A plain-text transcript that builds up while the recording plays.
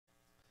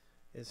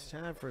It's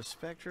time for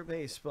Spectra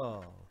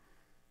Baseball.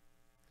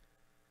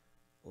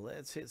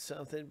 Let's hit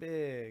something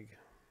big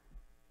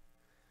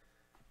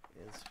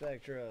in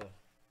Spectra.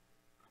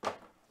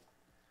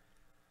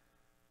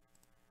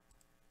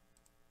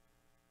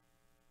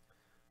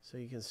 So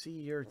you can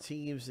see your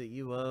teams that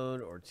you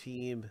own or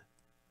team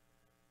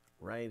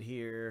right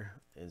here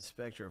in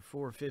Spectra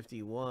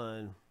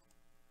 451.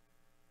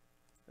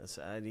 That's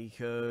the ID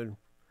code.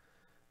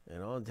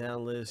 And on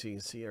down list, you can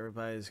see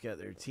everybody's got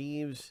their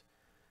teams.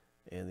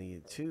 And the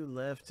two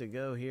left to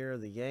go here are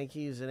the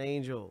Yankees and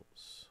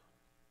Angels.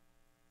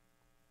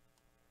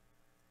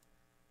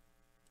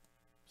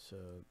 So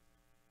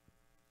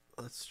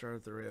let's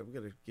start the I'm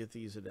going to get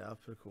these in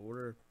alphabetical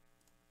order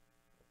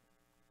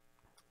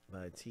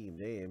by team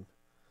name.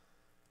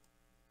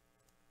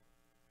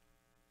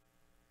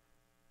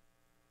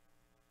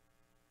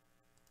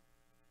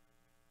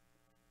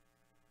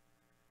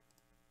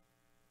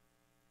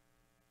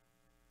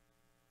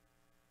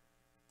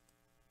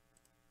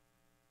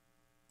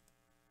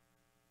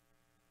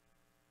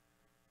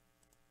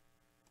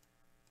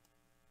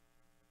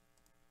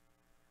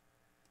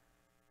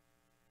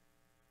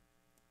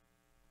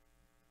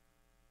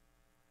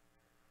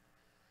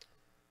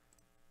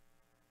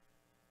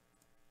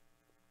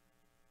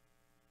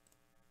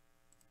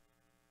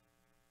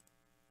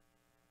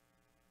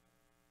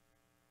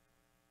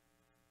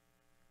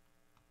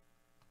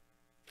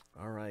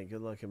 All right,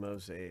 good luck in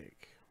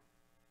Mosaic.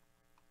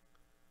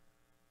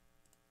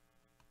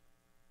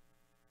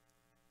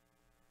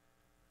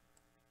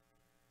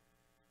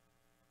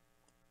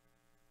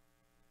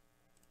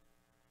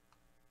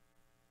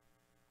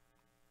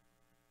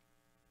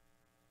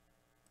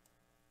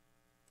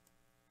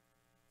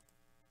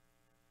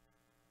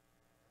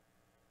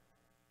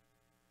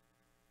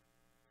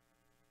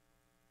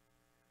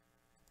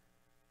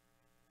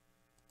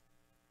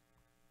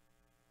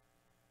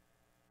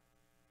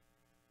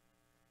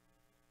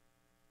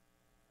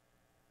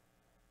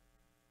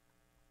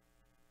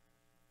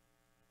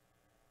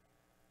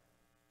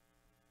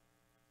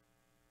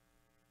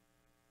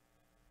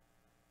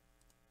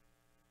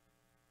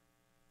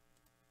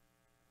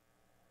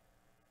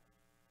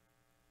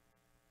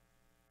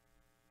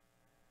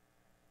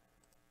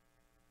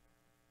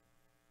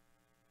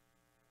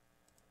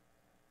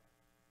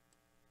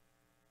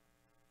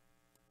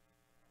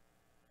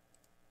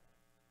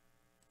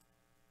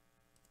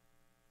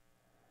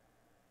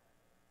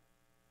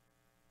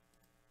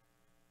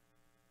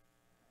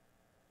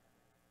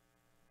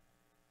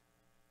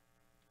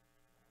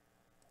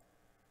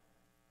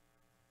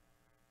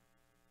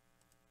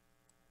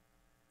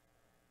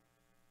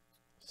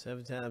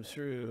 Seven times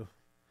through.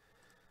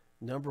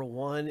 Number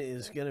 1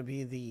 is going to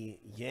be the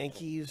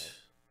Yankees.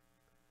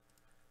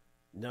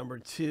 Number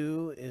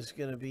 2 is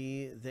going to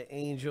be the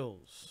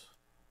Angels.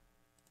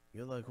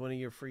 Good luck winning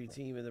your free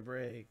team in the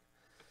break.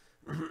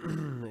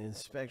 In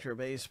Spectra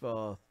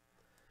Baseball,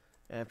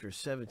 after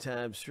 7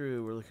 times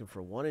through, we're looking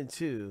for 1 and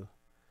 2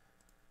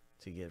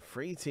 to get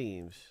free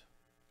teams.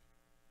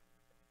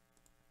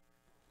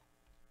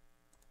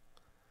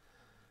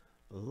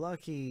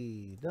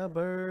 Lucky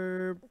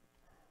number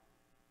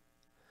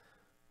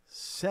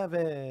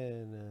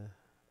 7.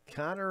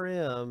 Connor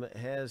M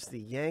has the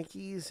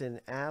Yankees and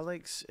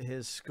Alex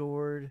has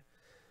scored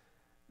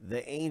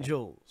the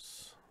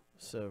Angels.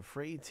 So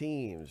free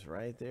teams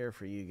right there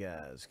for you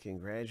guys.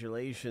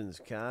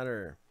 Congratulations,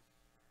 Connor.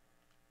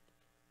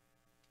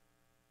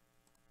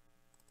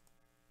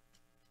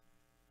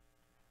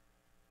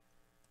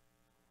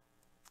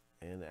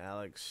 And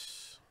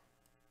Alex.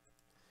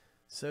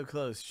 So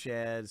close,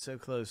 Chad. So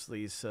close,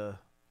 Lisa.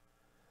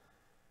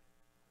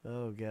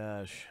 Oh,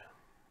 gosh.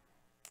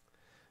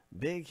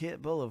 Big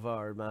Hit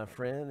Boulevard, my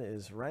friend,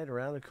 is right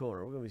around the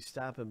corner. We're going to be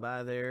stopping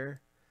by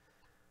there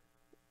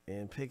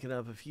and picking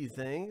up a few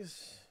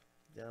things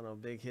down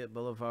on Big Hit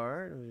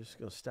Boulevard. We're just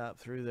going to stop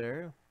through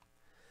there.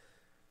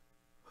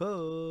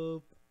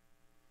 Hope.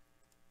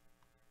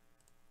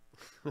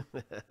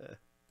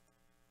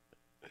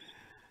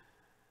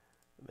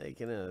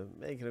 making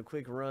a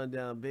quick run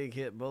down Big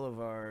Hit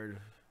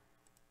Boulevard.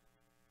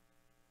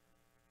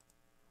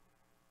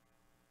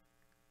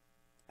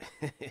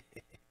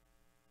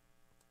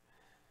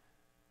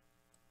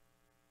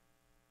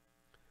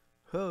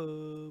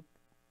 Hope.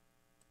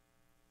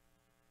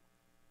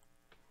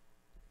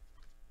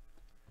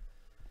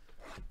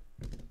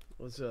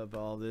 What's up,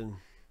 Alden?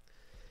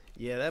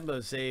 Yeah, that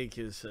Mosaic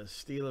is a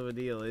steal of a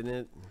deal, isn't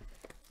it?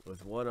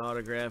 With 1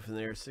 autograph in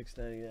there,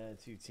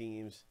 $6.99, 2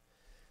 teams.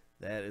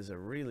 That is a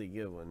really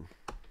good one.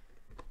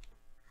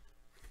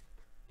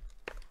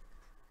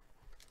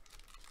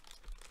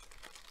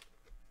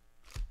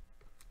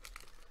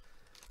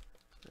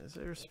 Is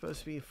there supposed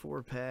to be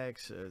 4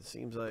 packs? It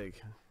seems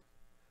like...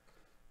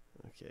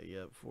 Okay,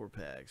 yep, 4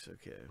 packs,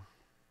 okay.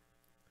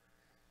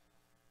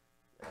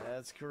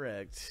 That's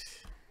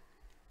correct.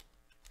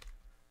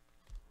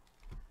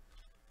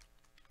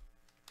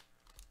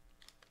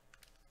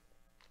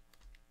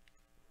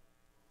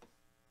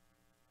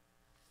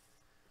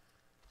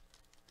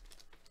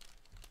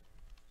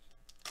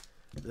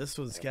 This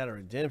one's got a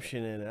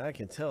redemption in it. I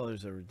can tell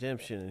there's a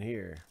redemption in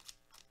here.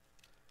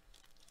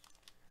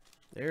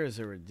 There is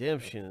a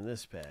redemption in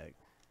this pack.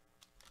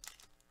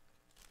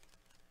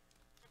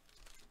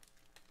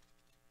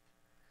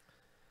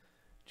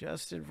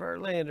 Justin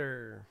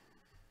Verlander.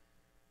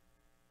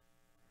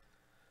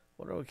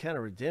 Wonder what kind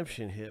of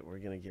redemption hit we're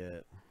going to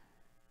get.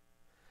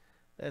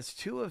 That's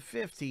 2 of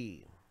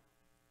 50.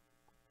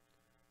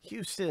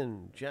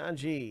 Houston, John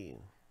G.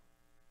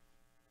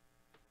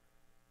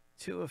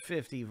 2 of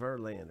 50,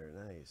 Verlander.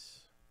 Nice.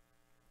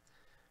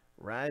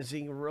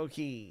 Rising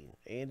rookie,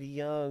 Andy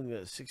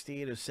Young,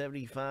 68 of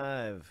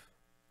 75.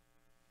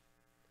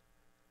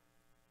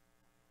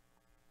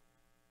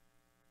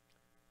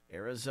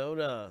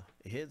 Arizona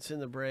hits in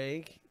the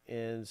break,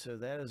 and so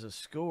that is a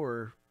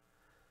score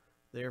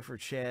there for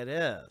Chad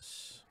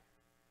S.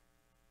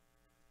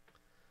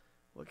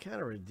 What kind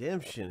of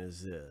redemption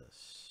is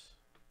this?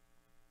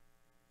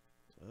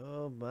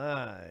 Oh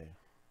my.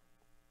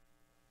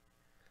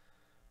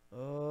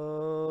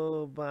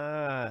 Oh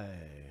my.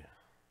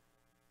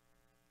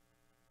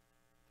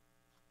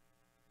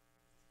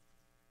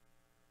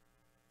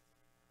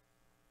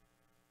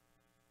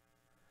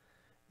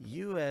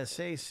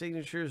 USA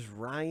Signatures,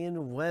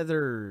 Ryan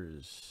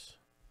Weathers.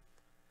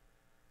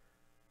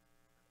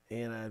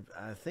 And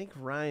I think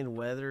Ryan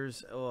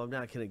Weathers, I'm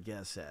not going to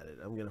guess at it.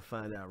 I'm going to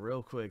find out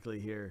real quickly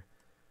here.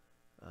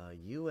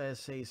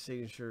 USA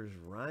Signatures,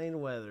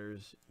 Ryan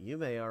Weathers. You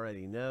may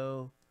already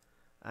know.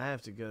 I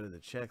have to go to the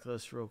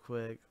checklist real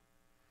quick.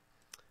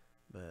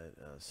 But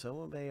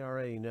someone may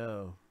already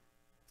know.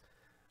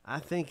 I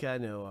think I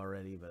know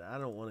already, but I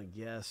don't want to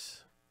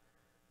guess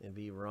and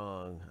be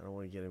wrong. I don't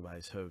want to get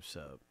anybody's hopes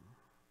up.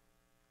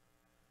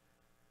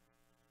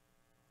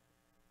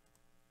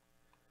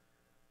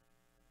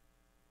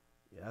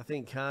 Yeah, I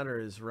think Connor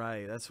is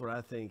right. That's what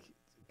I think,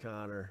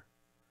 Connor.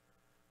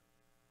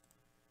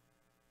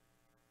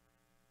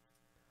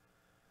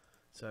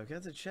 So I've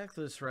got the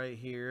checklist right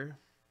here.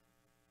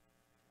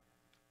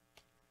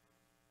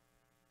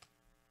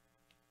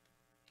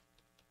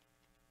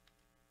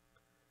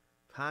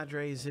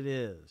 Padres it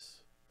is.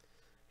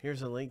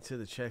 Here's a link to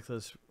the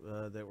checklist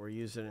that we're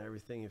using and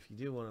everything. If you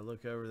do want to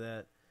look over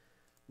that,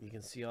 you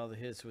can see all the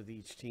hits with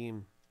each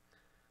team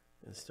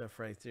and stuff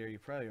right there.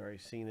 You've probably already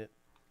seen it.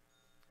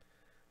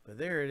 But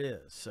there it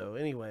is. So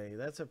anyway,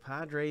 that's a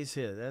Padres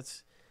hit.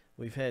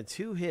 We've had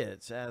 2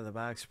 hits out of the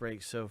box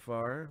break so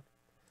far.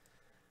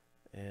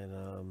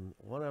 And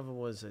one of them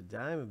was a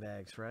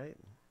Diamondbacks, right?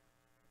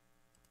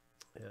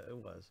 Yeah, it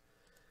was.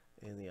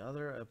 And the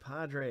other a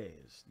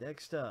Padres.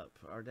 Next up,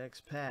 our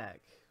next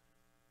pack.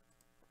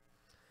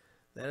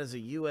 That is a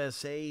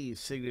USA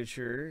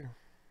signature.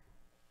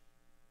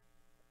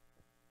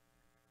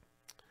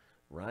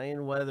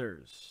 Ryan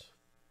Weathers.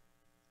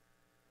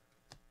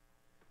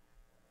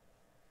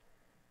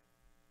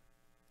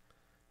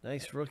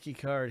 Nice rookie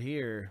card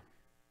here.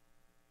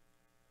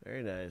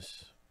 Very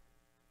nice.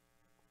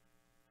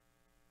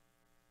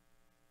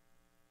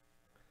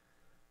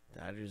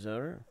 Dodgers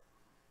owner.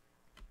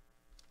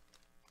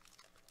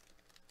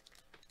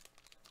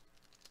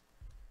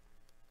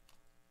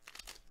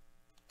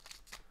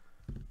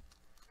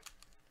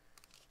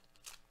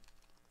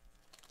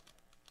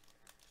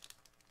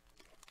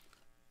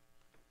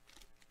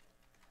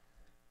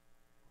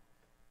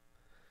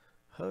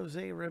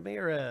 Jose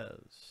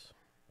Ramirez,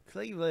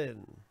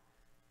 Cleveland.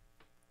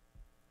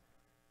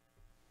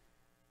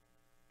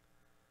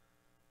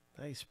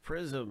 Nice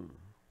prism.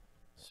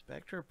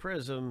 Spectra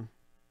prism.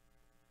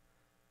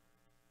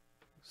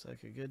 Looks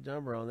like a good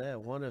number on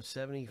that. 1 of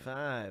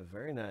 75.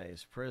 Very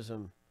nice.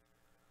 Prism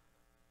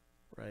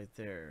right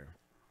there.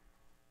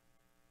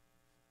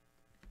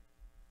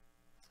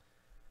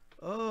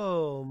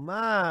 Oh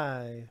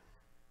my.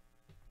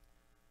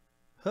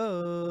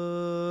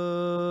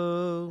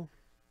 Ho.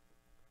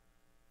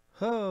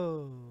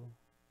 Ho.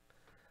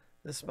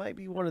 This might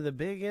be one of the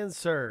big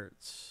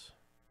inserts.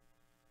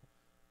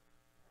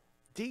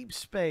 Deep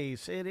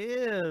space. It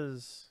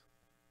is.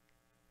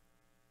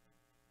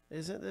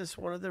 Isn't this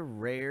one of the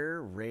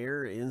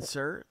rare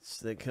inserts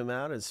that come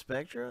out in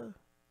Spectra?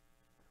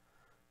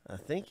 I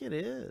think it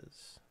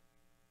is.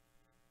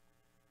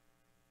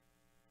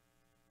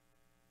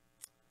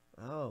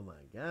 Oh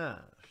my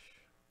gosh.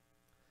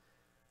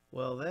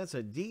 Well, that's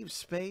a deep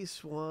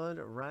space one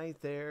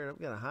right there. I'm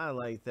going to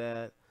highlight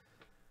that.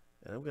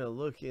 And I'm going to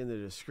look in the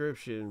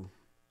description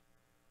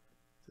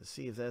to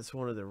see if that's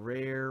one of the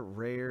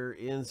rare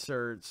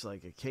inserts,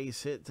 like a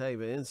case hit type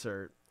of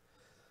insert.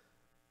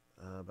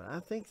 But I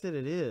think that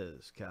it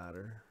is,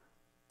 Cotter.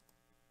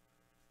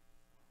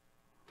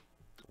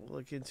 We'll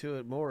look into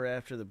it more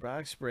after the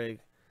box break.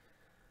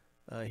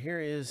 Here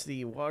is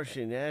the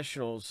Washington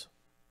Nationals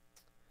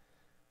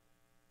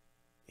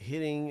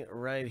hitting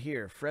right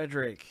here.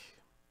 Frederick.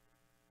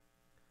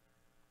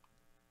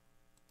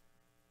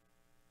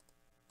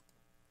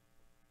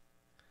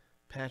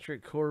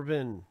 Patrick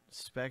Corbin,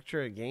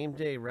 Spectra, game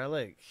day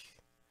relic.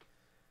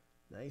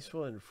 Nice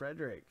one,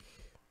 Frederick.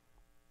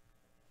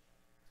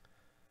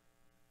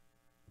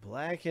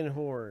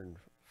 Blackenhorn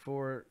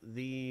for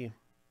the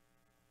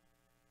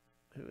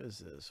Who is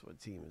this? What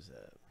team is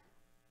that?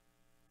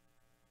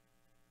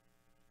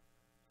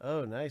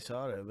 Oh, nice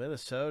auto.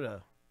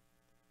 Minnesota.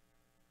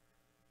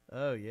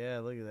 Oh, yeah,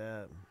 look at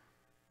that.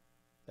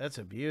 That's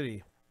a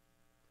beauty.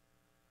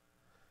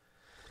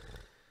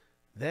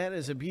 That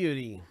is a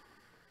beauty.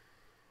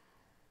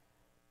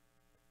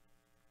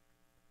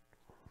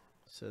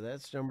 So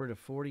that's number to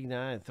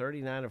 49,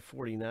 39 of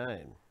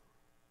 49.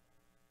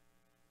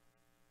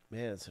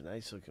 Man, it's a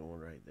nice looking one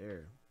right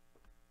there.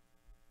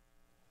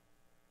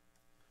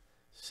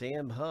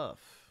 Sam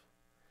Huff,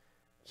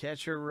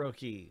 catcher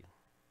rookie,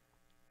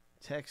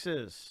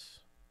 Texas.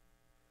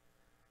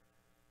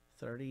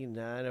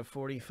 39 of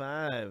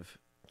 45.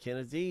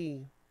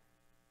 Kennedy.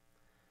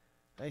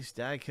 Nice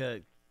die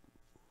cut.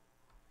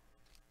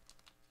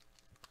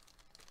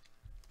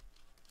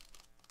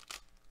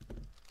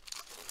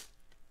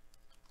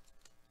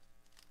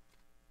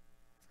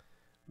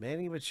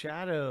 Manny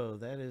Machado.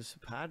 That is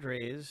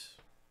Padres.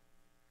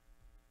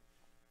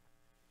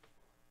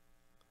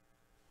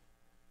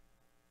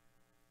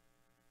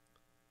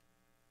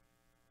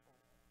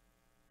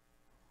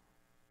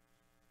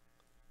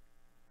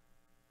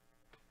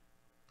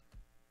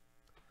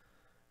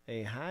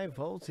 A high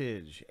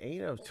voltage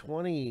 8 of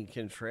 20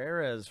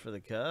 Contreras for the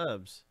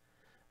Cubs.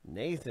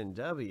 Nathan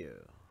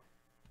W.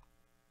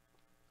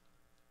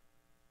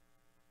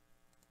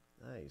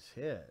 Nice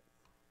hit.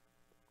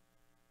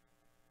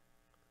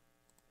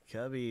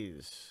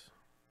 Cubbies.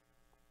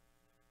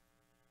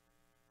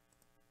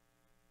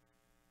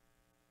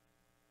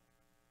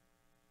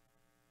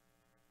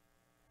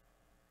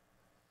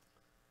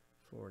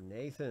 For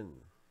Nathan.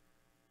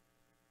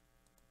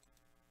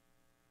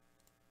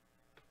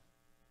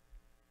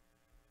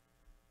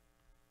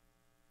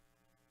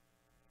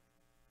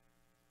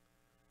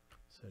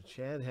 So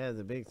Chad had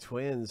the big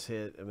Twins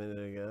hit a minute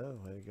ago.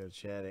 Way to go,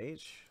 Chad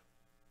H.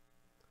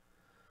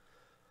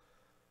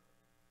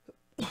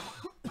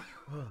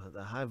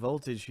 The high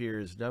voltage here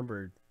is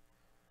numbered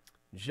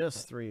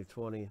just 3 of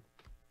 20.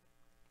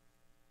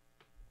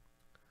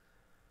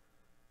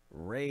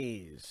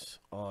 Rays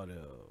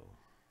auto.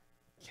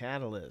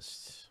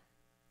 Catalyst.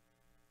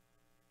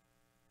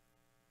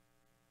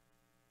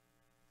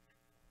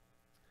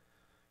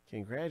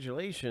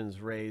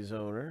 Congratulations, Rays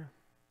owner.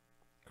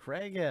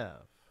 Craig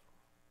F.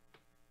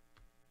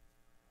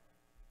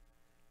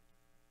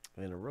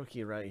 And a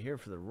rookie right here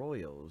for the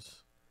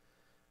Royals.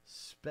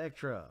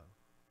 Spectra.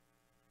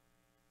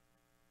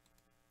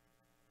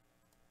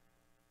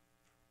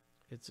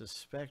 It's a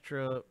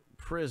Spectra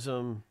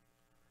Prism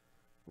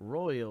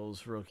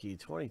Royals rookie.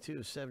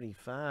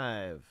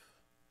 2275.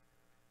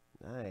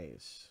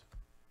 Nice.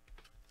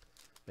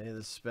 Man,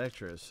 this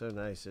Spectra is so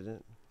nice,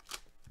 isn't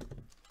it?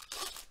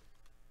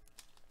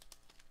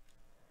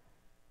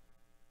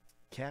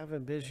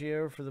 Calvin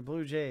Biggio for the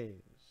Blue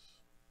Jays.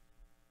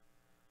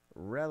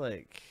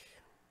 Relic.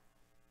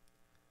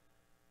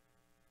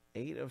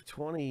 8 of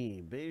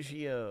 20.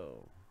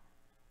 Biggio.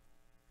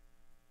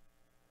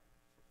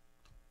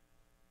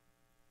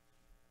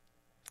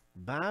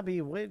 Bobby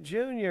Witt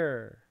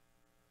Jr.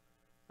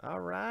 All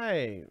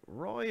right.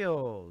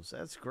 Royals.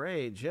 That's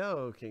great.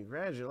 Joe,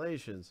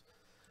 congratulations.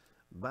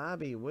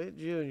 Bobby Witt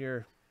Jr.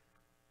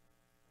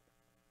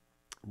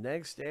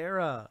 Next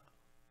era.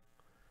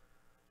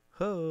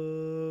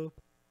 Ho.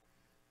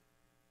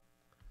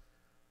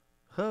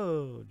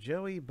 Ho.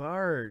 Joey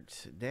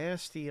Bart.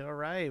 Nasty. All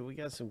right. We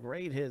got some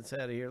great hits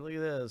out of here. Look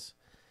at this.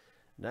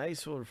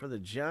 Nice one for the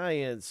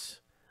Giants.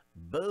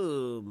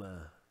 Boom.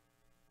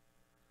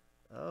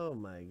 Oh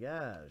my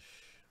gosh.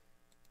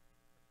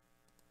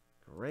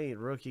 Great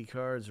rookie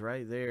cards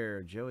right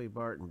there. Joey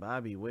Bart and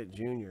Bobby Witt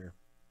Jr.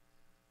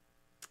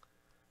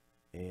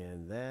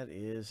 And that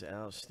is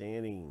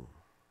outstanding.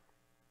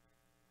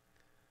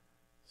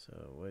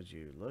 So would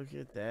you look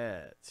at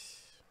that?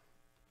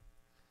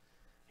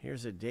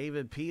 Here's a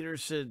David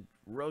Peterson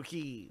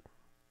rookie.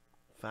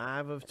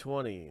 5 of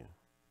 20.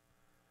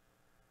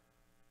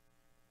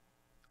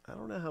 I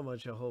don't know how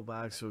much a whole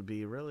box would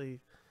be,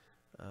 really.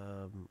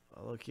 I'll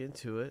look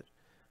into it.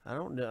 I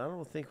don't know. I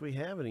don't think we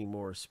have any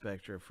more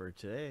Spectra for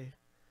today.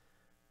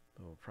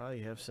 But we'll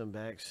probably have some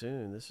back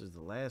soon. This is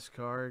the last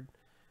card.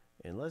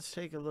 And let's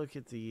take a look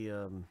at the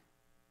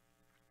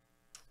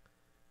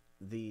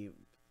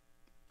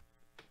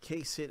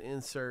case hit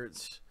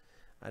inserts.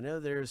 I know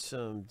there's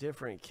some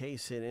different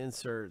case hit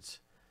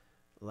inserts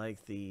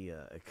like the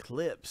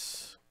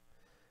Eclipse.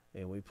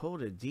 And we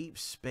pulled a deep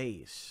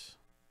space.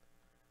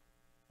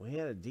 We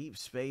had a deep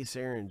space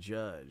Aaron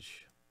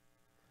Judge.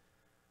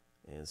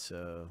 And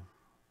so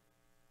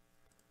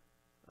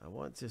I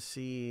want to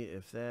see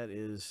if that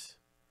is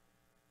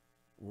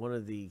one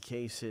of the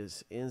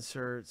cases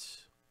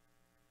inserts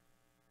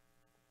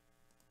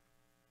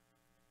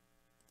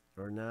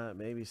or not.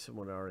 Maybe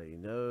someone already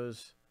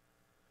knows.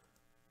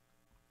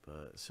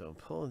 But so I'm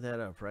pulling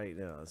that up right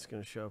now. It's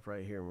going to show up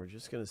right here. And we're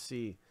just going to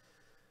see,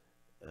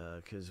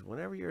 because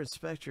whenever you're in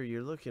Spectra,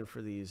 you're looking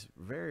for these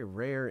very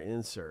rare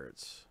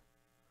inserts.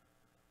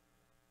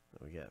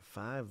 We got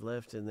 5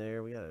 left in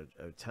there. We got a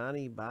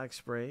Ohtani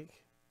box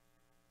break.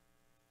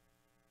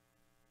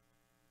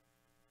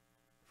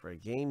 for a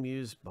game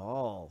used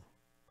ball.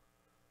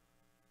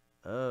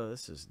 Oh,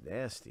 this is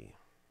nasty.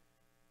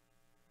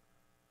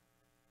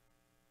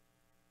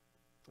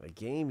 A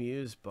game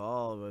used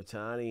ball of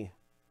Ohtani.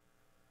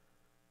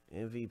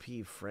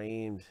 MVP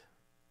framed.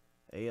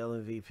 AL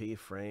MVP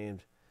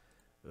framed.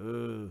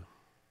 Ooh.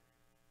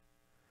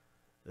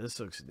 This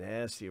looks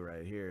nasty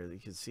right here. You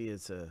can see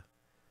it's a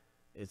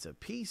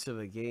piece of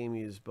a game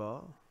used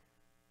ball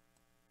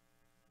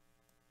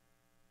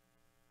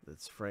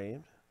that's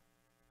framed.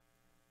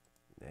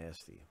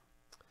 Nasty.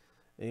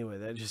 Anyway,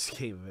 that just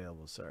came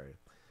available. Sorry.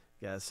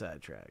 Got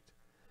sidetracked.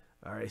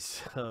 All right,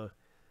 so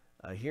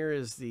here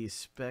is the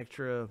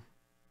Spectra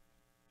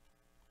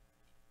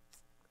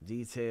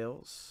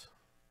details.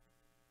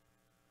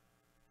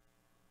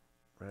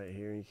 Right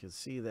here, you can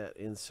see that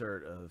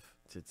insert of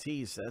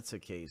Tatis. That's a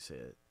case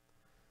hit.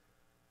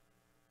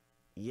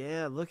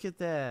 Yeah, look at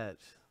that.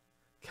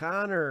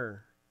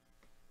 Connor.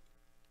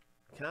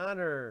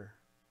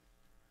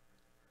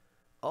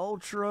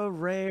 Ultra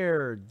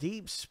rare.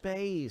 Deep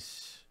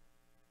space.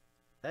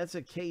 That's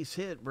a case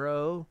hit,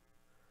 bro.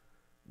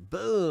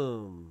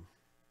 Boom.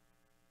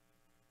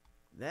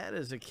 That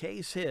is a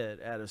case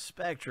hit out of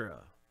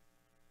Spectra.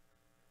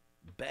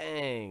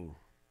 Bang.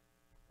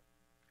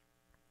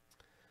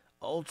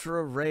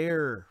 Ultra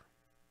rare.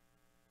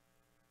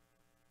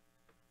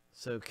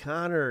 So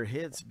Connor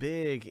hits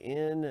big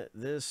in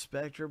this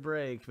Spectra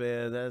break,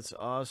 man. That's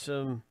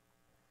awesome.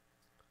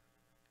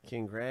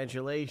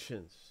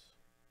 Congratulations.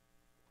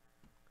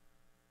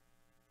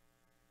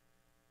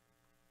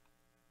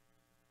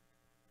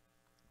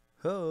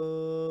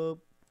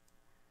 Hope.